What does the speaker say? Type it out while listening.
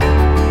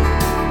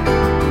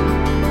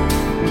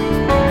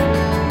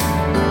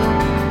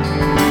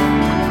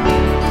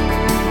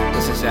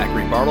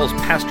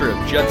Charles, pastor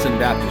of Judson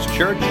Baptist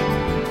Church,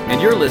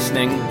 and you're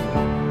listening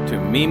to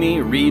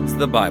Mimi Reads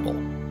the Bible.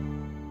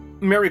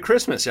 Merry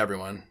Christmas,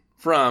 everyone,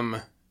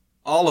 from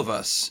all of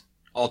us,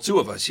 all two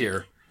of us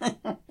here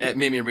at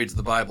Mimi Reads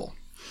the Bible.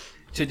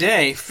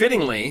 Today,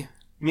 fittingly,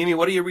 Mimi,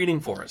 what are you reading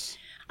for us?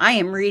 I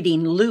am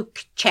reading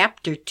Luke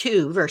chapter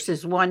 2,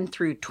 verses 1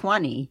 through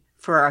 20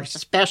 for our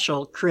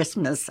special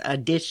Christmas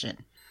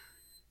edition.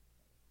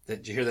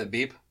 Did you hear that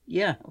beep?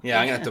 Yeah.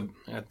 Yeah, I'm going to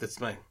have to, that's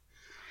my,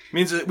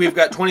 means that we've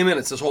got 20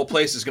 minutes. This whole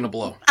place is going to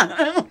blow.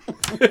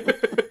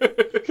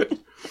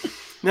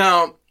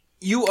 Now,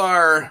 you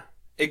are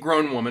a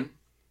grown woman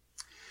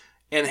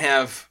and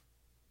have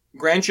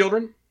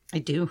grandchildren? I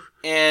do.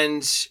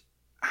 And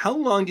how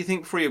long do you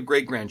think before you have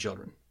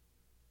great-grandchildren?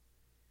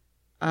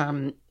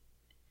 From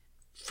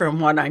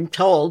what I'm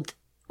told,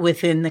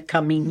 within the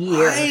coming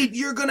year. Right,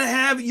 you're going to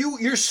have,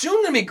 you're soon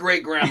going to be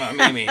great-grandma,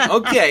 Mimi.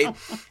 Okay.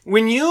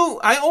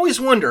 I always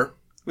wonder,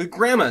 with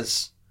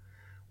grandmas,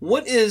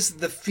 what is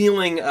the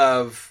feeling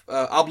of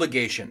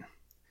obligation?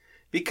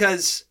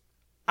 Because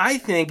I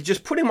think,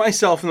 just putting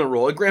myself in the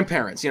role of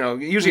grandparents,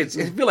 usually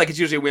I feel like it's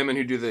usually women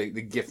who do the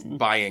gift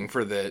buying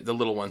for the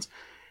little ones.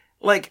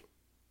 Like,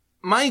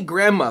 my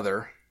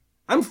grandmother,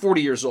 I'm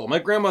 40 years old. My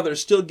grandmother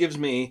still gives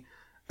me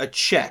a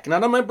check.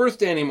 Not on my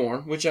birthday anymore,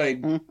 which I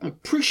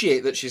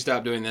appreciate that she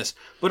stopped doing this.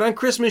 But on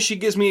Christmas, she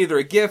gives me either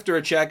a gift or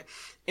a check.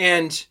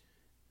 And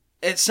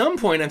at some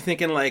point, I'm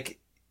thinking, like,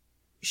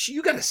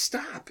 you got to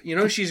stop.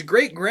 She's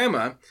great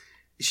grandma.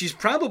 She's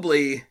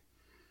probably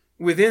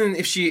within,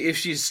 if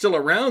she's still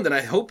around, and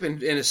I hope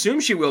and assume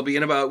she will be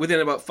within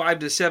about 5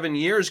 to 7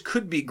 years,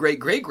 could be great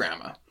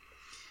grandma.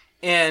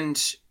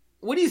 And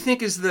what do you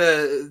think is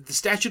the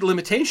statute of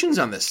limitations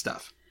on this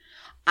stuff?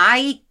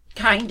 I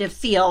kind of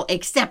feel,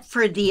 except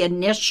for the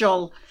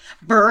initial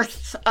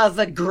birth of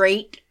a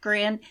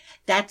great-grand,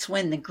 that's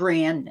when the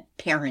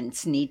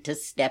grandparents need to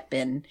step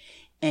in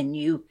and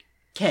you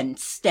can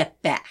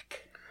step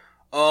back.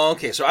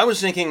 Okay, so I was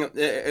thinking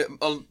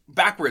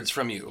backwards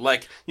from you.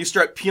 Like, you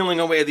start peeling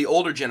away the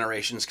older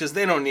generations because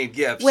they don't need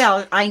gifts.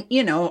 Well, I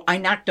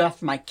knocked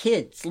off my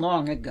kids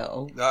long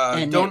ago,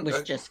 and it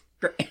was just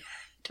great.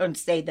 Don't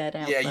say that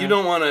out loud. You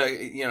don't want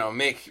to,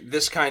 make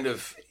this kind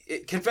of...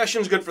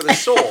 Confession's good for the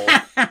soul.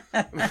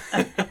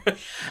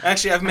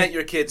 Actually, I've met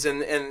your kids,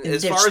 and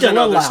as far as I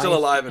know, they're still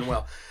alive and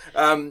well.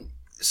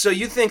 So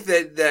you think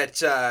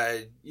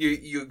that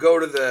you go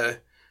to the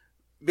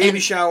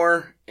baby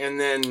shower, and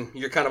then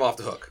you're kind of off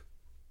the hook?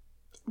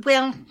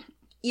 Well,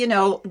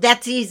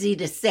 that's easy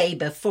to say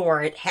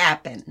before it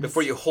happens.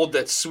 Before you hold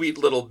that sweet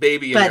little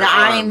baby in your arms. But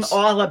I'm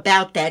all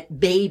about that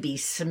baby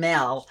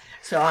smell.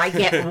 So I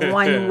get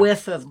one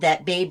whiff of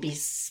that baby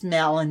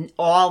smell and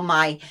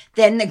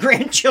then the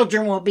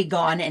grandchildren will be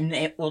gone and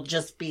it will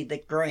just be the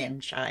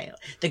great-grandchild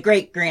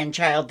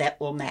that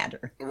will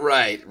matter.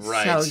 Right.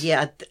 So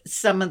yeah,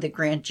 some of the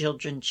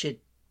grandchildren should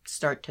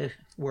start to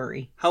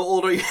worry. How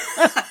old are you?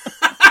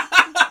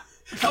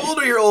 How old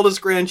are your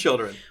oldest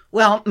grandchildren?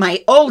 Well,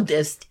 my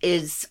oldest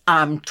is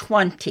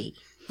 20.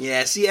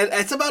 Yeah, see,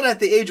 it's about at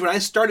the age when I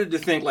started to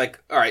think, like,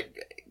 all right,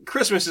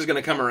 Christmas is going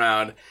to come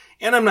around,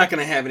 and I'm not going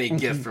to have any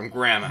gift from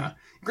Grandma.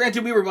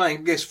 Granted, we were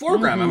buying gifts for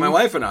Grandma, my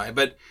wife and I,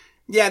 but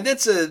yeah,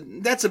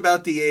 that's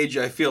about the age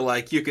I feel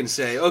like you can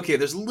say, okay,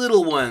 there's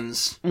little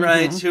ones,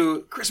 right,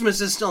 who Christmas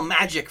is still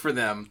magic for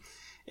them,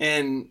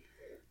 and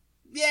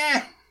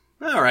yeah,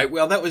 all right,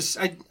 well, that was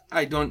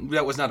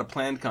not a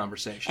planned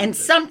conversation. And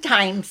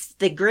sometimes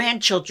the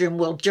grandchildren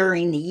will,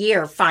 during the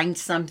year, find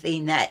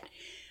something that,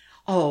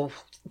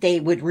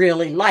 they would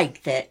really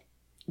like that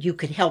you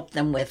could help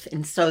them with.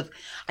 And so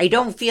I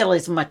don't feel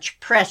as much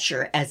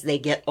pressure as they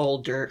get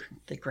older,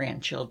 the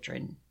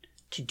grandchildren,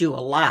 to do a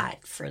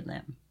lot for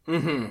them.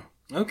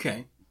 Mm-hmm.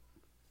 Okay.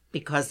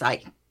 Because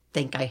I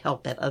think I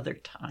help at other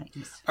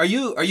times. Are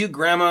you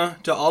grandma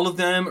to all of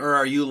them, or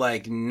are you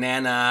like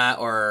Nana,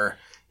 or...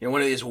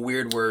 one of these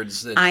weird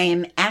words that... I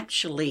am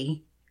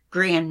actually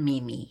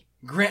Grandmimi.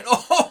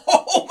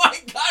 Oh my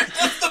gosh,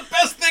 that's the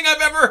best thing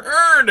I've ever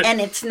heard! And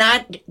it's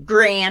not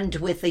grand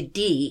with a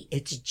D,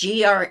 it's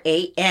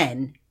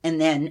Gran,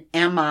 and then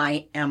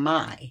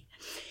M-I-M-I.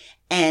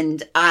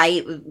 And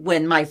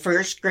when my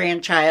first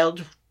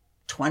grandchild,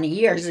 20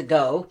 years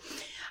ago,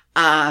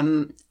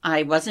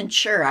 I wasn't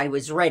sure I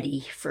was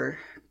ready for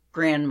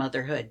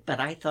grandmotherhood, but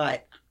I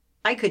thought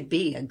I could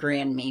be a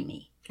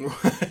Grandmimi.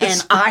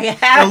 And I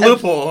have a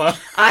loophole, huh?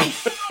 I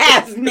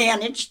have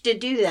managed to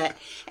do that.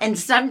 And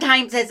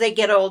sometimes as they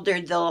get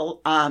older,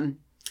 they'll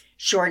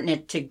shorten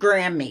it to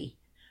Grammy,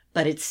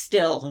 but it's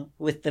still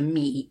with the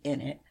me in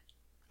it.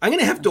 I'm going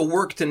to have to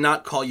work to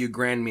not call you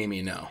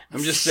Grandmimi now.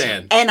 I'm just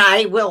saying. And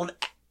I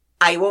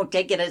won't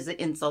take it as an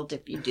insult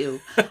if you do.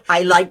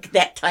 I like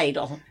that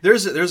title.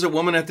 There's a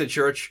woman at the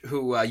church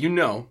who,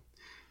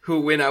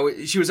 who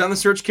when she was on the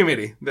search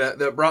committee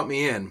that brought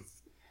me in.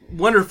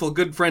 Wonderful,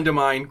 good friend of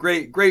mine,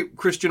 great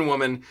Christian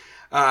woman.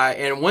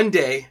 And one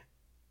day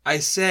I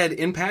said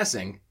in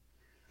passing,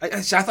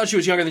 I thought she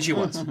was younger than she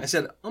was. I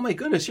said, "Oh my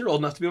goodness, you're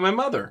old enough to be my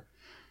mother."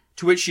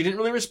 To which she didn't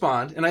really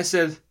respond. And I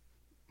said,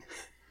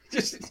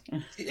 Just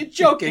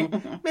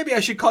joking. Maybe I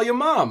should call you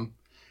Mom.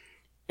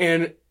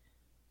 And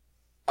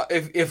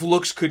if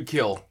looks could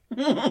kill,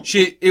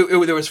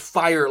 there was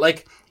fire,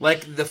 like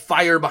the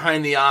fire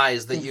behind the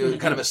eyes that you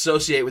kind of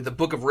associate with the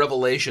Book of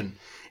Revelation,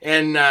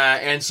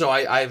 and so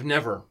I've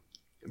never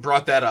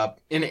brought that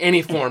up in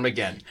any form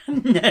again.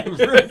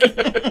 Never.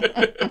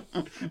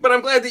 But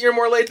I'm glad that you're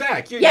more laid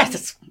back.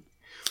 Yes.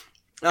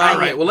 All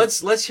right. Well,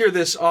 let's hear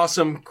this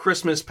awesome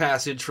Christmas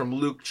passage from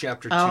Luke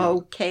chapter 2.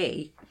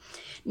 Okay.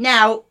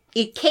 Now,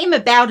 it came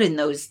about in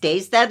those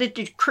days that a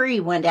decree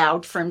went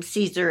out from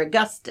Caesar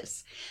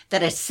Augustus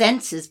that a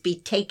census be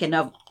taken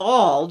of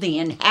all the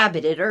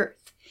inhabited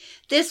earth.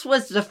 This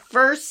was the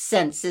first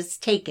census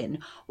taken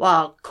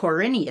while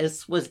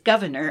Quirinius was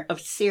governor of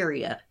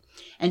Syria,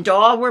 and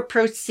all were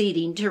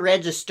proceeding to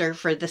register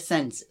for the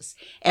census,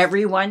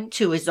 everyone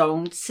to his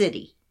own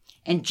city.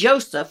 And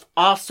Joseph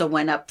also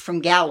went up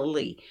from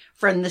Galilee,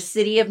 from the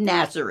city of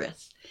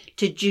Nazareth,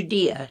 to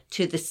Judea,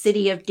 to the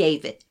city of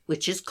David,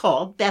 which is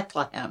called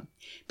Bethlehem,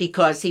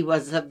 because he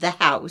was of the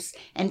house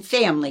and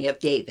family of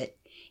David,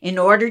 in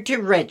order to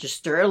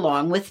register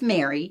along with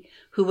Mary,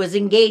 who was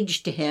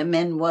engaged to him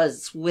and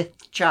was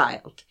with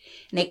child.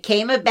 And it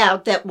came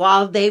about that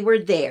while they were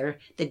there,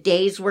 the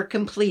days were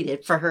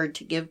completed for her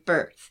to give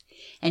birth.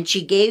 And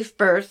she gave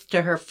birth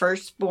to her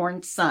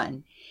firstborn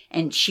son,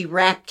 and she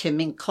wrapped him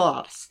in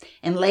cloths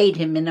and laid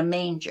him in a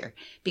manger,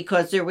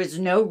 because there was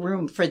no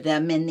room for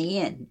them in the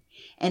inn.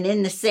 And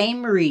in the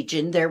same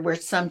region there were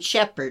some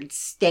shepherds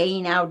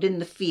staying out in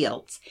the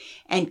fields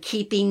and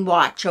keeping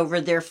watch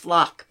over their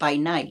flock by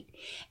night.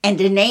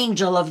 And an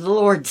angel of the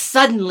Lord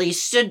suddenly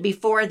stood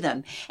before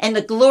them, and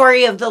the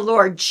glory of the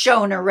Lord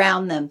shone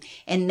around them,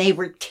 and they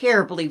were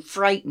terribly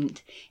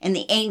frightened. And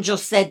the angel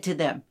said to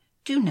them,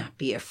 "Do not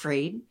be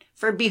afraid,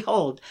 for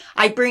behold,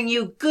 I bring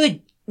you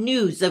good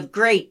news of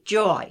great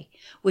joy,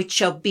 which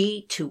shall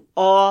be to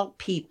all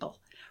people.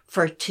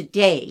 For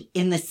today,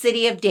 in the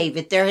city of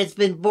David, there has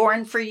been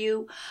born for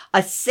you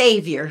a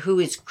Savior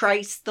who is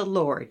Christ the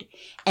Lord.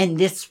 And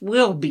this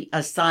will be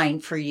a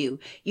sign for you.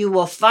 You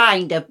will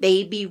find a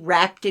baby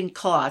wrapped in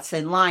cloths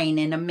and lying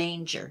in a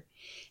manger."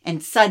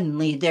 And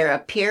suddenly there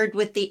appeared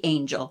with the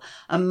angel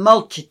a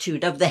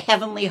multitude of the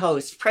heavenly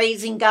host,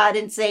 praising God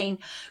and saying,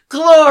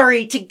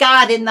 "Glory to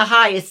God in the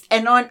highest,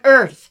 and on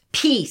earth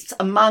peace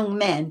among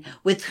men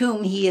with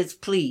whom he is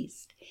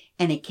pleased."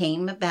 And it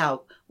came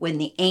about, when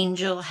the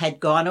angel had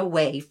gone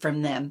away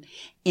from them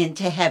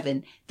into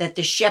heaven, that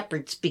the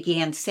shepherds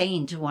began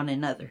saying to one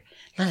another,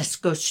 "Let us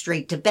go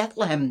straight to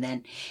Bethlehem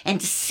then,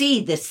 and see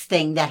this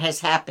thing that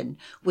has happened,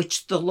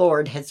 which the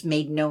Lord has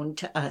made known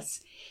to us."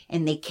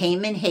 And they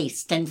came in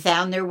haste and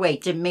found their way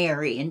to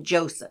Mary and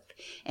Joseph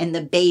and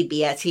the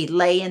baby as he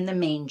lay in the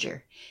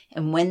manger.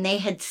 And when they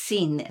had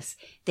seen this,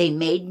 they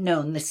made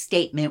known the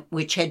statement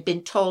which had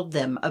been told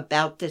them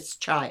about this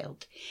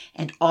child.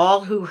 And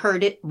all who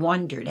heard it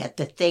wondered at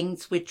the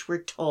things which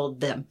were told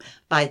them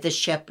by the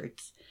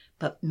shepherds.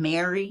 But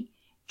Mary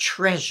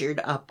treasured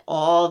up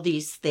all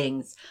these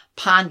things,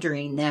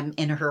 pondering them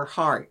in her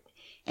heart.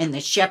 And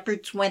the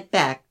shepherds went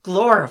back,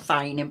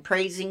 glorifying and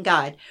praising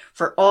God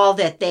for all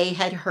that they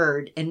had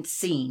heard and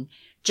seen,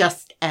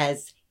 just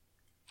as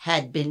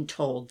had been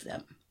told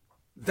them.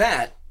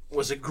 That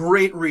was a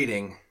great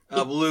reading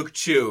of Luke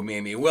 2,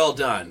 Mimi. Well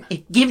done.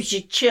 It gives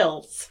you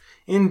chills.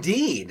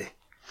 Indeed.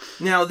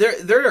 Now,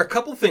 there are a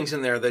couple things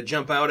in there that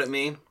jump out at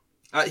me.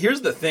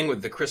 Here's the thing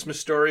with the Christmas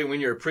story.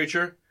 When you're a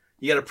preacher,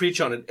 you got to preach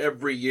on it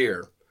every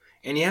year.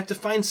 And you have to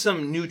find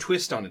some new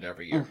twist on it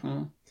every year.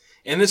 Mm-hmm.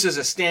 And this is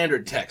a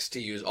standard text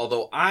to use,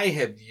 although I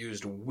have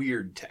used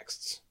weird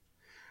texts.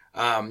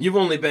 You've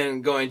only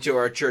been going to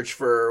our church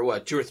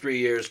for, 2 or 3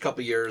 years,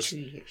 couple years. 2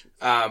 years.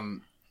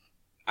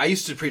 I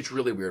used to preach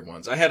really weird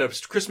ones. I had a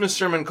Christmas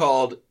sermon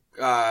called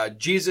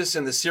Jesus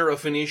and the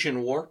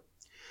Syro-Phoenician War,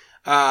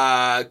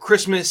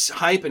 Christmas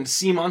Hype and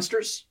Sea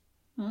Monsters.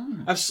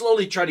 I've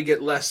slowly tried to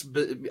get less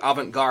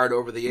avant-garde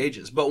over the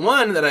ages. But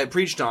one that I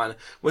preached on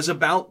was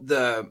about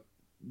the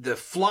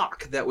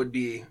flock that would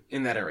be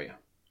in that area.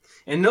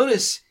 And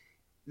notice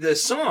the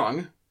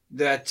song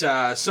that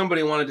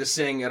somebody wanted to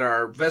sing at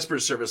our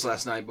Vespers service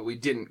last night, but we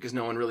didn't because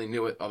no one really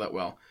knew it all that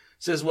well.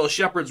 It says, well,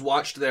 shepherds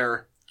watched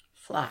their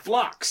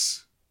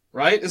flocks.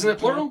 Right? Isn't it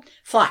plural?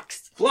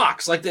 Flocks.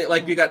 Flocks.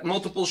 Like you got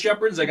multiple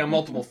shepherds, they got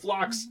multiple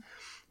flocks.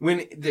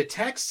 When the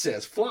text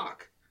says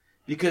flock,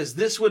 because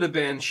this would have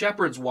been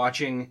shepherds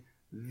watching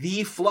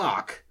the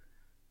flock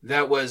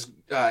that was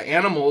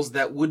animals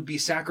that would be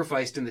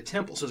sacrificed in the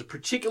temple. So it's a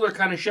particular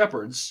kind of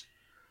shepherds.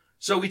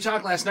 So we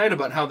talked last night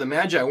about how the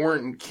Magi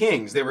weren't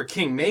kings. They were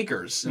king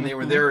makers, and they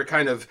were there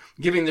kind of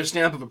giving their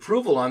stamp of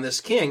approval on this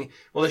king.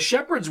 Well, the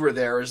shepherds were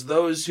there as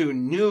those who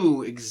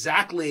knew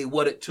exactly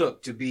what it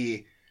took to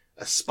be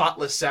a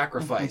spotless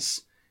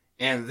sacrifice.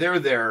 And they're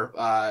there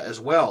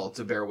as well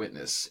to bear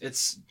witness.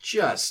 It's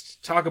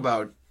just, talk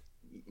about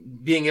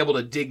being able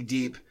to dig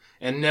deep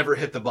and never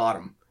hit the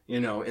bottom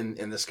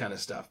in this kind of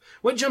stuff.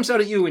 What jumps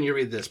out at you when you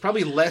read this?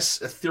 Probably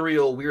less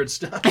ethereal, weird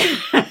stuff.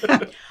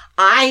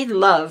 I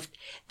loved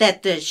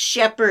that the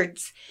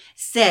shepherds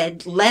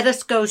said, let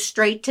us go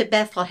straight to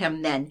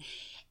Bethlehem then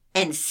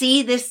and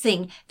see this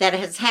thing that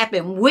has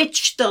happened,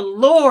 which the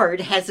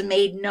Lord has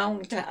made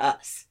known to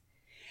us.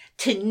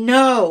 To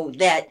know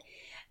that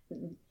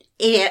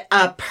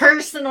a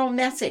personal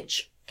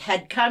message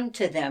had come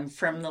to them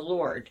from the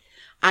Lord,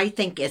 I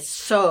think is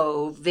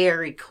so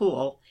very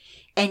cool.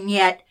 And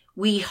yet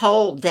we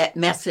hold that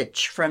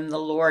message from the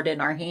Lord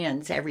in our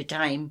hands every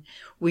time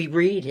we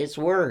read his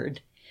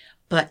word.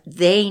 But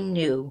they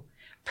knew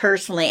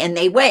personally, and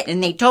they went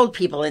and they told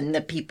people, and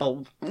the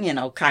people,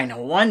 kind of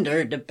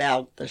wondered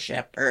about the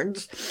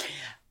shepherds.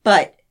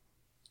 But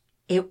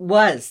it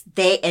was,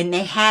 they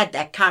had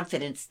that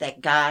confidence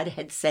that God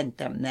had sent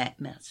them that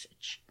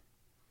message.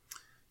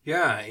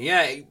 Yeah.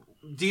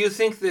 Do you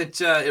think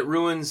that it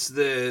ruins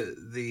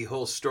the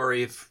whole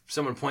story if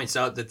someone points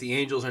out that the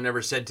angels are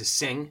never said to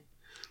sing,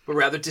 but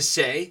rather to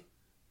say?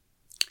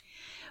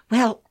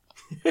 Well,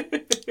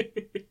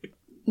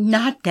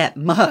 not that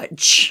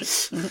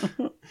much.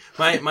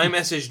 My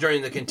message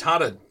during the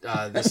cantata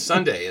this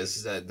Sunday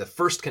is the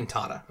first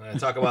cantata. When I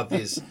talk about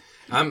these,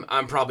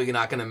 I'm probably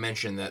not going to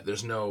mention that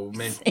there's no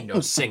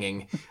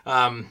singing,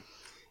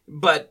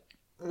 but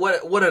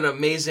what an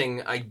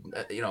amazing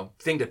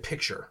thing to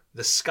picture.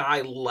 The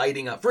sky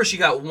lighting up. First you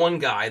got one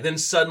guy, then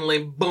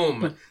suddenly,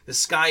 boom, the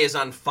sky is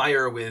on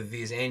fire with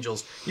these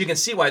angels. You can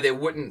see why they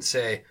wouldn't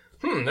say,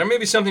 there may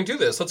be something to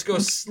this. Let's go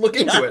look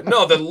into it.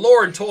 No, the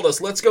Lord told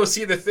us, let's go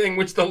see the thing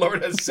which the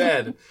Lord has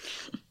said.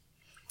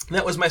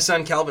 That was my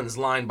son Calvin's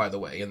line, by the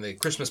way, in the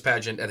Christmas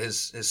pageant at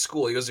his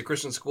school. He was at a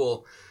Christian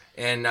school,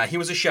 and he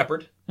was a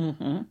shepherd.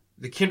 Mm-hmm.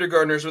 The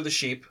kindergartners were the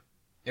sheep.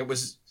 It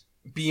was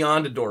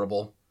beyond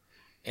adorable.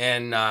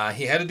 And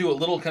he had to do a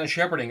little kind of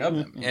shepherding of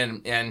them.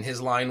 And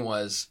his line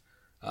was,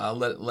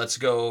 let's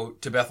go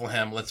to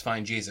Bethlehem, let's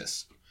find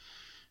Jesus.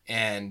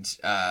 And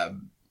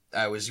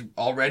I was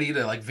all ready to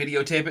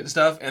videotape it and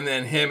stuff. And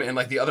then him and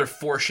the other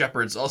 4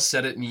 shepherds all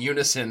said it in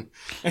unison.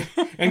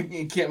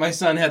 And my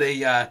son had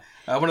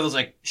one of those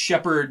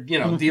shepherd,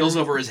 deals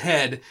over his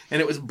head.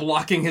 And it was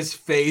blocking his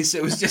face.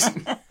 It was just,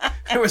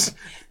 it was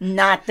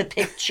not the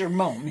picture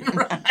moment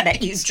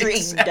that you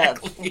dreamed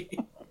exactly.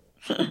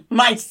 of.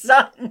 My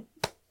son.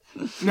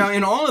 Now,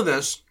 in all of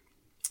this,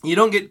 you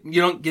don't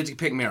get to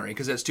pick Mary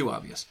because that's too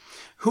obvious.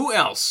 Who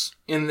else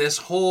in this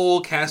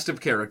whole cast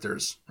of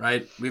characters?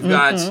 Right? We've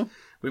got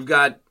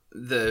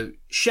the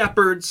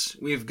shepherds.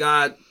 We've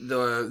got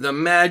the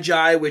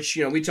magi, which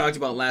we talked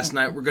about last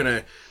night. We're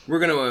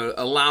gonna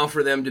allow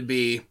for them to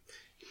be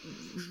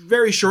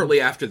very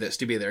shortly after this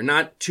to be there,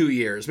 not 2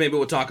 years. Maybe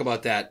we'll talk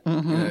about that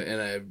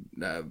in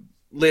a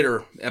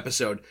later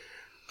episode.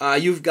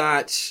 You've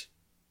got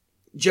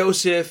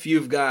Joseph.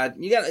 You got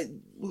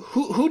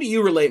who do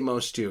you relate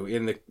most to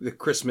in the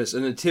Christmas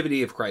and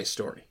Nativity of Christ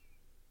story?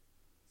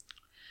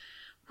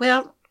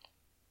 Well,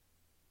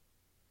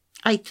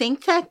 I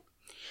think that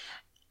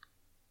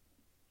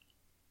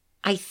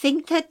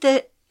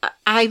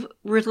I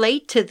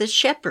relate to the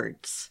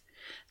shepherds.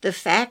 The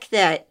fact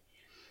that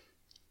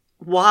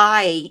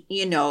why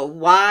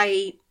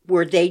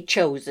were they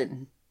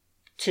chosen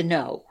to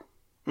know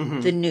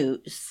the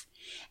news?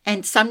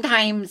 And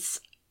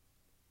sometimes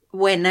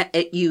when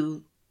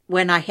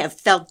I have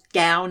felt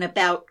down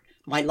about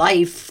my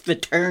life, the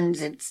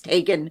turns it's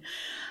taken,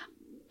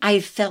 I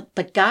felt,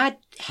 but God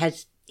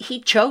he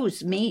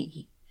chose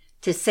me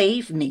to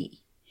save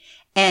me.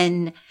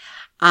 And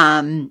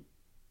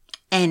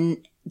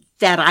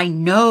that I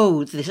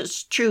know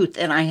this truth,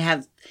 and I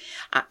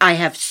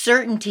have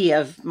certainty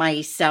of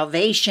my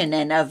salvation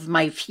and of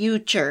my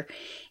future.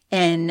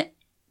 And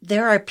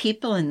there are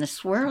people in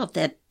this world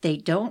that they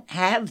don't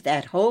have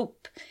that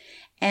hope.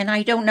 And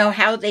I don't know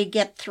how they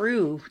get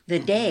through the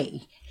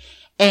day.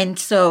 And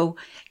so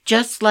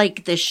just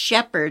like the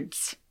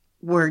shepherds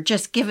were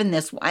just given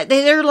this,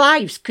 their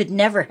lives could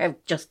never have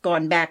just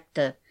gone back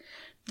to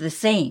the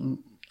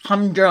same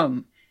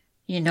humdrum,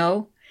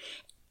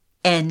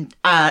 And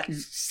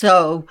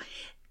so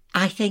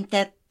I think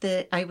that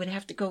I would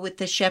have to go with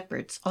the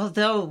shepherds.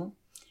 Although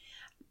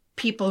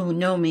people who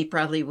know me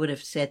probably would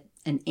have said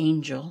an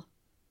angel.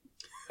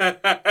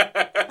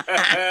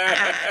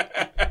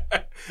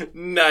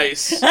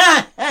 Nice.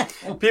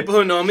 People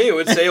who know me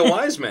would say a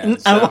wise man.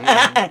 So.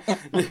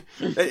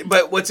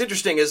 But what's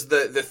interesting is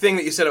the thing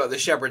that you said about the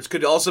shepherds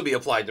could also be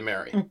applied to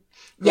Mary.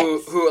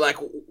 Yes. Who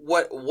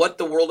what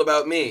the world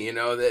about me?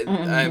 That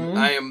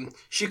I am.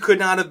 She could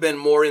not have been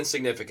more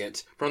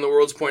insignificant from the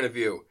world's point of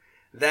view.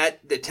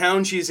 That the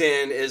town she's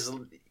in is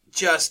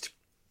just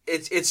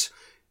it's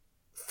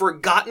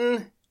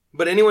forgotten.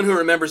 But anyone who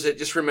remembers it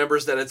just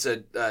remembers that it's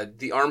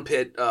the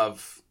armpit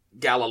of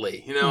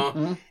Galilee,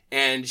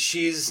 and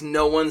she's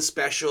no one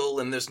special,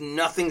 and there's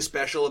nothing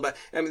special about.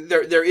 I mean,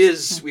 there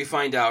is, we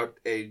find out,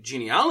 a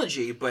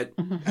genealogy, but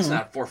that's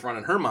not forefront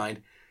in her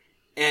mind.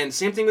 And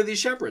same thing with these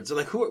shepherds. They're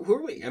like, who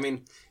are we? I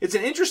mean, it's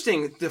an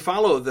interesting to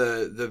follow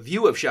the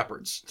view of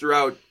shepherds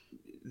throughout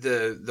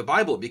the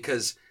Bible,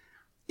 because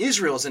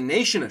Israel is a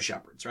nation of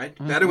shepherds, right?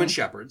 Bedouin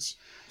shepherds.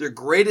 Their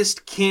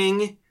greatest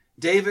king,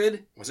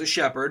 David, was a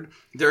shepherd.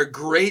 Their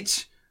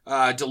great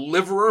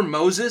deliverer,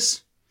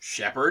 Moses,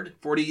 shepherd,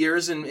 40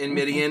 years in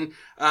Midian.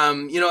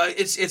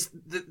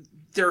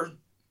 They're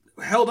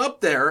held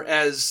up there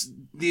as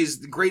these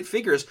great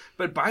figures,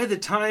 but by the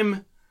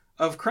time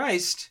of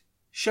Christ,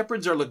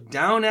 shepherds are looked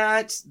down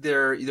at.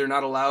 They're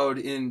not allowed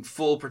in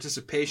full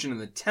participation in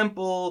the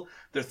temple.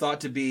 They're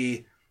thought to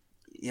be,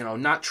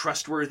 not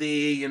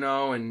trustworthy,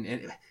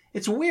 and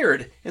it's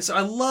weird. And so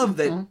I love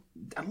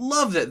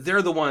that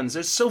they're the ones.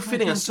 They're so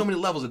fitting on so many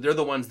levels that they're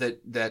the ones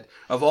that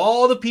of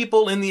all the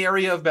people in the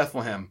area of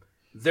Bethlehem,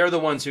 they're the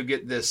ones who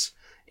get this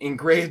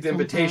engraved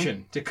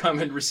invitation to come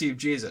and receive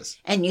Jesus.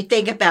 And you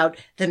think about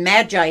the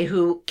Magi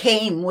who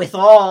came with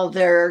all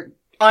their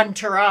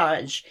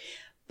entourage,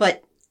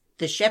 but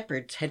the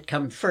shepherds had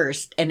come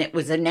first, and it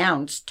was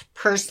announced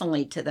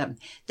personally to them.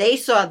 They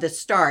saw the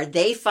star.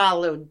 They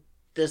followed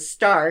the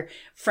star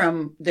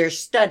from their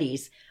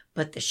studies,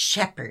 but the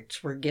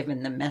shepherds were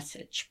given the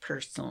message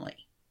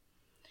personally.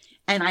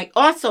 And I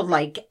also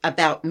like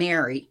about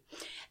Mary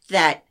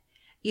that,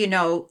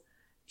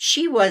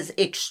 she was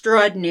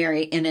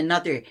extraordinary in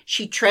another.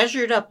 She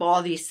treasured up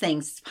all these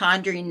things,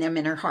 pondering them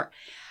in her heart.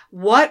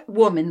 What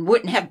woman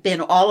wouldn't have been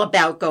all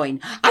about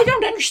going, I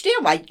don't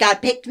understand why God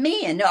picked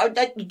me. And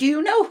do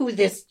you know who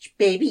this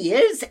baby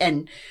is?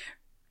 And,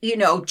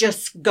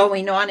 just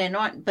going on and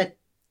on. But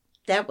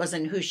that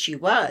wasn't who she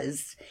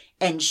was.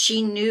 And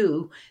she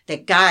knew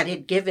that God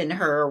had given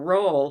her a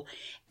role.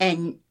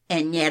 And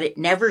yet it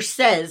never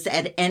says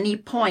at any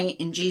point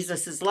in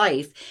Jesus's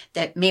life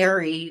that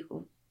Mary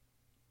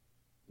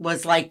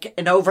was like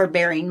an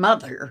overbearing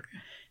mother,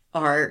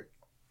 or,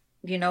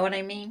 you know what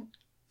I mean?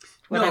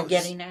 I'm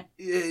getting at?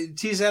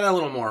 Tease that a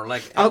little more.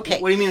 Like, okay.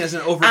 What do you mean as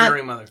an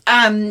overbearing mother?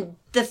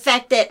 The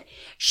fact that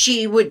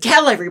she would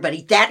tell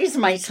everybody, that is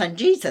my son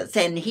Jesus,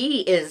 and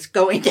he is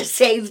going to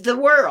save the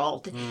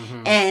world.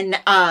 Mm-hmm.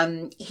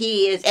 And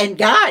he is, and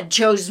God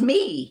chose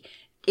me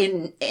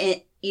in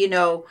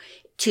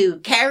to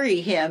carry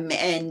him,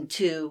 and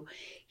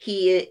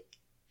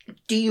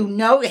do you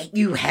know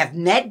you have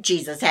met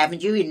Jesus,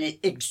 haven't you? An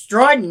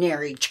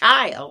extraordinary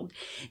child,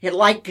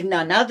 like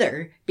none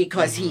other,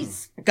 because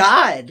he's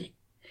God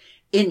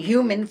in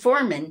human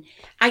form. And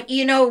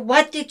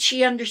what did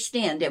she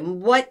understand?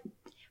 And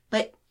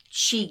but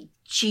she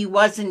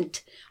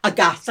wasn't a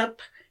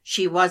gossip.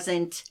 She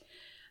wasn't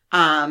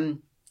a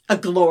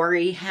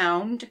glory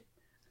hound.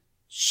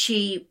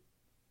 She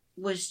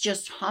was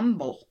just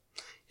humble.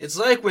 It's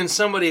like when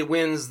somebody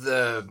wins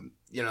the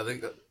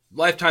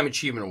Lifetime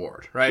Achievement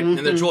Award, right? Mm-hmm.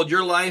 And they're told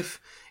your life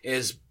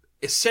is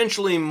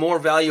essentially more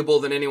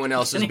valuable than anyone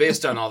else's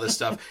based on all this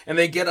stuff. And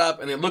they get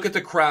up and they look at the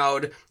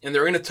crowd and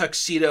they're in a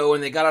tuxedo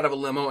and they got out of a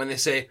limo and they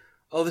say,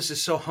 oh, this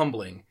is so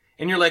humbling.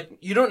 And you're like,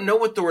 you don't know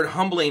what the word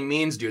humbling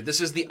means, dude.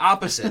 This is the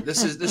opposite.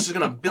 This is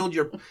going to build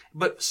your,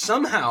 but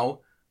somehow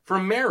for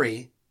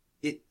Mary,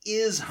 it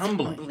is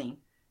humbling.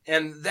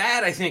 And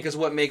that I think is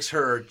what makes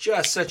her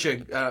just such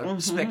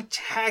a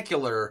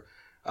spectacular,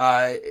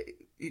 I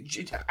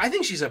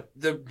think she's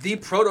the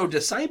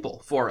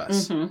proto-disciple for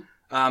us.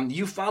 Mm-hmm.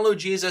 You follow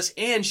Jesus,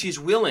 and she's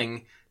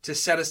willing to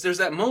set us. There's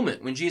that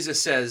moment when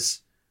Jesus says,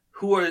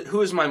 who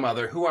is my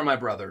mother? Who are my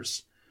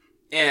brothers?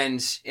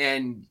 And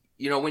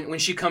when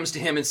she comes to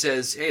him and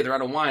says, hey, they're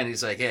out of wine,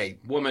 he's like, hey,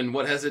 woman,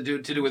 what has it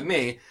to do with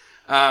me?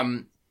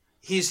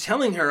 He's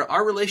telling her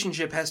our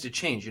relationship has to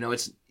change.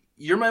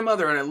 You're my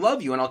mother, and I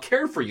love you, and I'll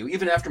care for you,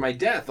 even after my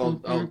death.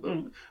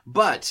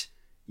 But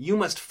you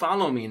must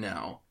follow me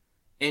now.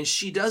 And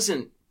she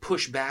doesn't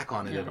push back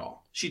on it at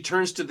all. She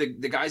turns to the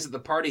guys at the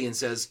party and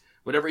says,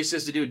 whatever he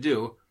says to do,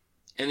 do.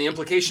 And the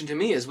implication to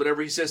me is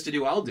whatever he says to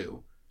do, I'll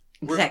do.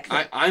 Exactly.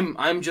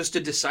 I'm just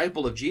a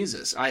disciple of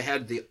Jesus. I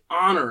had the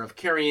honor of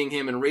carrying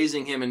him and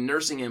raising him and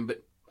nursing him,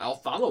 but I'll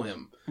follow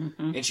him.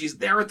 Mm-hmm. And she's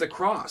there at the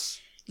cross.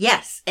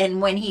 Yes.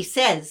 And when he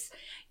says,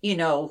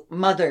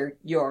 mother,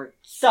 your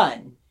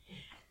son,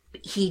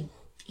 he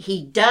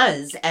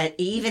does,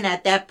 even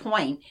at that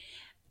point,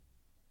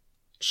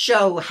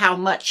 show how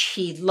much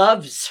he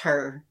loves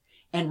her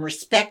and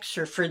respects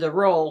her for the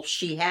role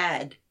she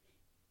had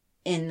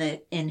in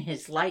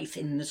his life,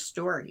 in the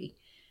story.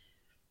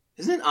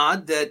 Isn't it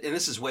odd that, and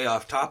this is way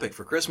off topic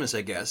for Christmas,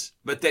 I guess,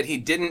 but that he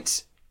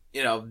didn't,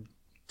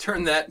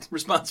 turn that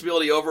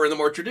responsibility over in the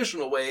more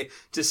traditional way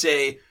to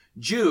say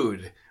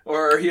Jude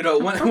or,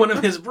 one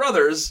of his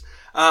brothers,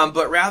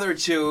 but rather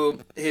to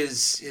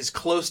his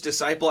close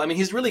disciple. I mean,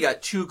 he's really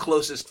got two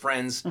closest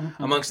friends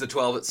amongst the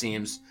 12, it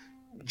seems.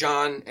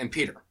 John and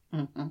Peter.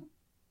 Mm-hmm.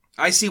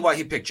 I see why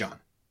he picked John.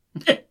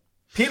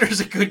 Peter's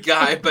a good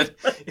guy, but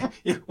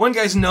one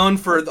guy's known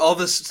for all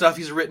this stuff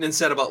he's written and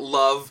said about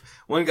love.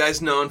 One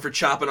guy's known for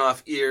chopping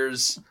off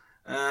ears.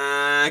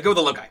 Go with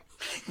the low guy.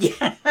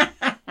 Yeah.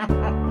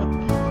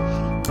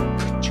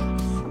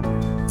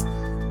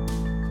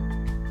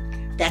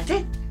 That's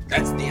it.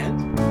 That's the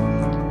end.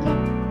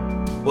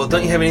 Well,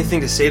 don't you have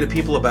anything to say to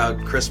people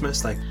about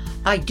Christmas?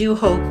 I do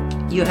hope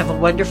you have a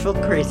wonderful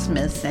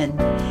Christmas and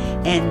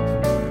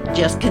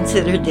just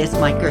consider this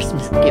my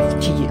Christmas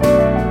gift to you.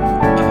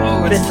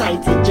 Oh,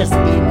 Besides it just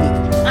being me.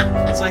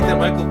 it's like that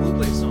Michael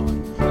Bublé song.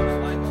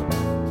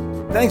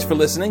 Thanks for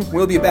listening.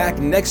 We'll be back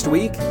next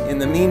week. In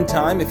the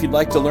meantime, if you'd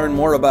like to learn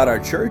more about our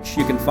church,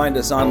 you can find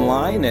us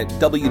online at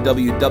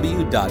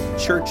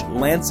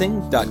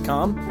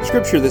www.churchlansing.com.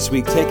 Scripture this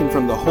week taken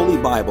from the Holy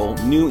Bible,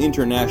 New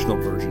International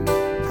Version.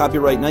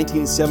 Copyright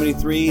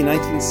 1973,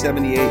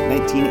 1978,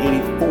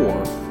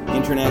 1984,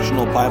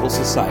 International Bible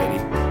Society.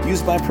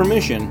 Used by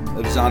permission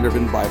of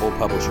Zondervan Bible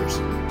Publishers.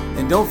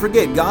 And don't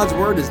forget, God's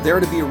Word is there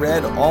to be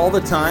read all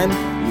the time.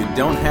 You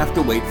don't have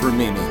to wait for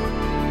Mimi.